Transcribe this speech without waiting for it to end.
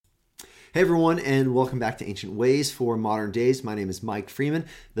Hey everyone, and welcome back to Ancient Ways for Modern Days. My name is Mike Freeman,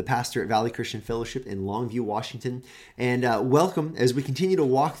 the pastor at Valley Christian Fellowship in Longview, Washington. And welcome as we continue to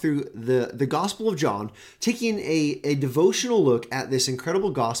walk through the Gospel of John, taking a devotional look at this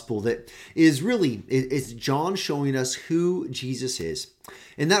incredible gospel that is really, it's John showing us who Jesus is.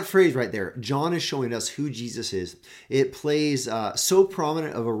 And that phrase right there, John is showing us who Jesus is, it plays so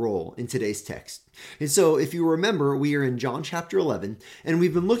prominent of a role in today's text. And so if you remember, we are in John chapter 11, and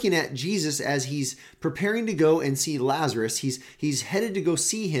we've been looking at Jesus as he's preparing to go and see Lazarus. He's headed to go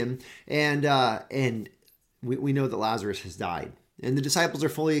see him, and we know that Lazarus has died. And the disciples are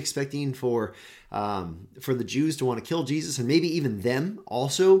fully expecting for the Jews to want to kill Jesus, and maybe even them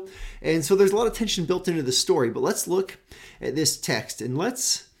also. And so there's a lot of tension built into the story. But let's look at this text, and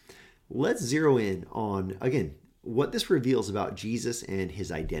let's zero in on, again, what this reveals about Jesus and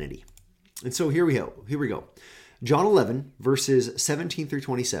his identity. And so here we go. John 11, verses 17 through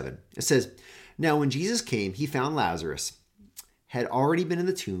 27. It says, "Now when Jesus came, he found Lazarus had already been in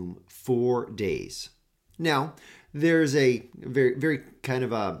the tomb 4 days." Now, there's a very, very kind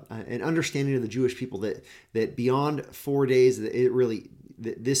of an understanding of the Jewish people that beyond 4 days,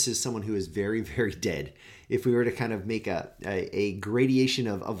 this is someone who is very, very dead. If we were to kind of make a gradation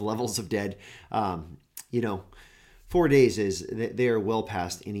of levels of dead, 4 days is they are well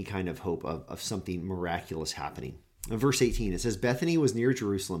past any kind of hope of something miraculous happening. In verse 18, it says, "Bethany was near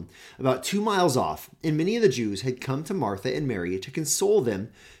Jerusalem, about 2 miles off, and many of the Jews had come to Martha and Mary to console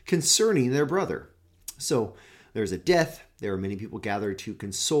them concerning their brother." So there's a death. There are many people gathered to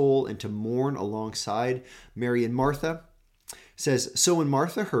console and to mourn alongside Mary and Martha. It says, "So when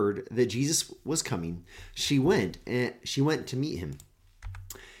Martha heard that Jesus was coming, she went to meet him.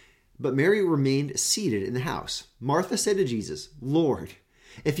 But Mary remained seated in the house. Martha said to Jesus, 'Lord,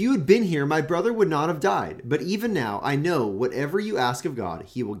 if you had been here, my brother would not have died. But even now I know whatever you ask of God,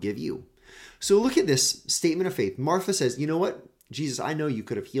 he will give you.'" So look at this statement of faith. Martha says, "You know what? Jesus, I know you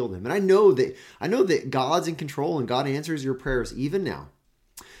could have healed him. And I know that God's in control and God answers your prayers even now."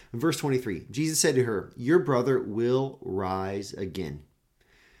 In verse 23, Jesus said to her, "Your brother will rise again."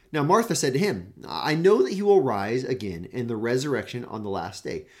 Now Martha said to him, "I know that he will rise again in the resurrection on the last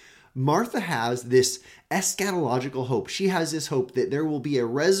day." Martha has this eschatological hope. She has this hope that there will be a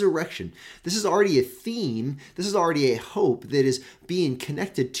resurrection. This is already a theme. This is already a hope that is being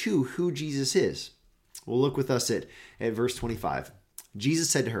connected to who Jesus is. Well, look with us at verse 25. Jesus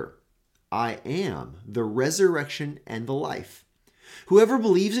said to her, "I am the resurrection and the life. Whoever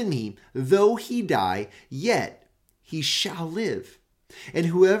believes in me, though he die, yet he shall live. And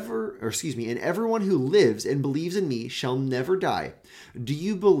everyone who lives and believes in me shall never die. Do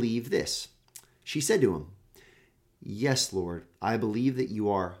you believe this?" She said to him, "Yes, Lord, I believe that you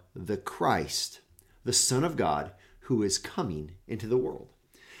are the Christ, the Son of God, who is coming into the world."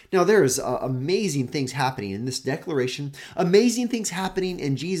 Now, there's amazing things happening in this declaration, amazing things happening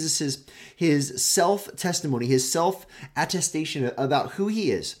in his self-testimony, his self-attestation about who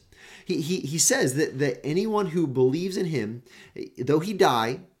he is. He says that anyone who believes in him, though he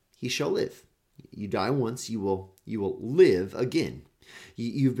die, he shall live. You die once, you will live again.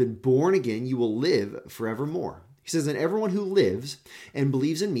 You've been born again, you will live forevermore. He says, "And everyone who lives and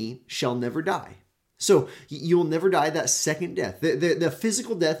believes in me shall never die." So you will never die that second death. The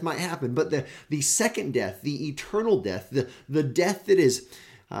physical death might happen, but the second death, the eternal death, the death that is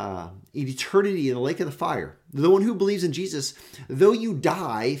in eternity in the lake of the fire. The one who believes in Jesus, though you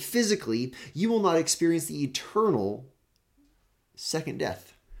die physically, you will not experience the eternal second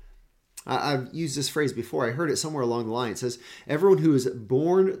death. I've used this phrase before. I heard it somewhere along the line. It says, "Everyone who is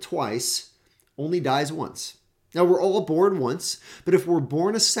born twice only dies once." Now, we're all born once, but if we're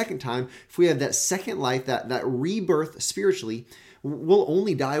born a second time, if we have that second life, that rebirth spiritually, we'll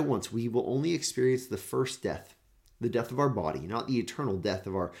only die once. We will only experience the first death, the death of our body, not the eternal death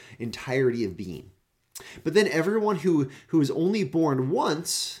of our entirety of being. But then everyone who is only born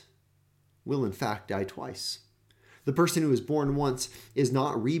once will in fact die twice. The person who is born once is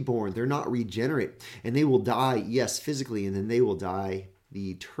not reborn. They're not regenerate. And they will die, yes, physically, and then they will die the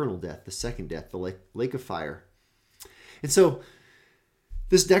eternal death, the second death, the lake of fire. And so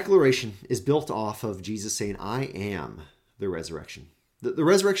this declaration is built off of Jesus saying, "I am the resurrection." The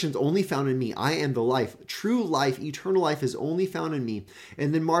resurrection is only found in me. I am the life. True life, eternal life is only found in me.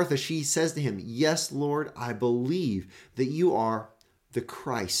 And then Martha, she says to him, "Yes, Lord, I believe that you are the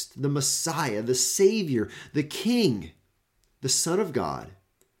Christ, the Messiah, the Savior, the King, the Son of God,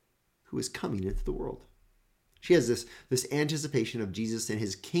 who is coming into the world." She has this anticipation of Jesus and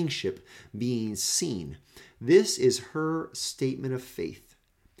his kingship being seen. This is her statement of faith.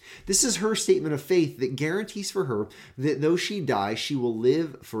 This is her statement of faith that guarantees for her that though she dies, she will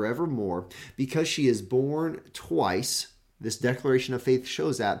live forevermore because she is born twice. This declaration of faith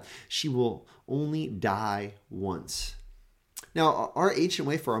shows that she will only die once. Now, our ancient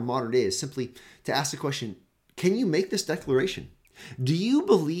way for our modern day is simply to ask the question, can you make this declaration? Do you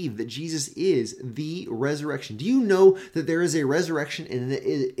believe that Jesus is the resurrection? Do you know that there is a resurrection and that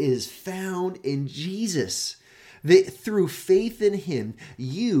it is found in Jesus? That through faith in him,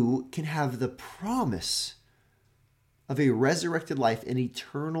 you can have the promise of a resurrected life and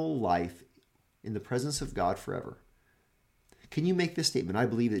eternal life in the presence of God forever. Can you make this statement? I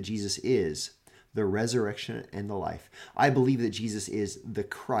believe that Jesus is the resurrection and the life. I believe that Jesus is the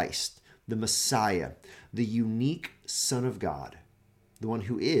Christ, the Messiah, the unique Son of God, the one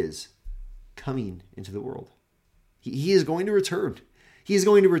who is coming into the world. He is going to return. He is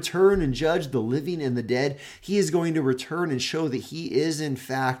going to return and judge the living and the dead. He is going to return and show that he is, in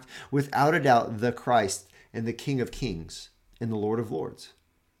fact, without a doubt, the Christ and the King of Kings and the Lord of Lords.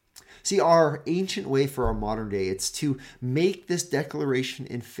 See, our ancient way for our modern day, it's to make this declaration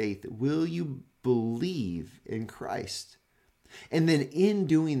in faith. Will you believe in Christ? And then in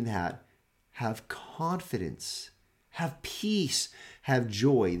doing that, have confidence, have peace, have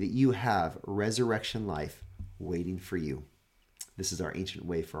joy that you have resurrection life waiting for you. This is our ancient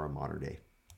way for our modern day.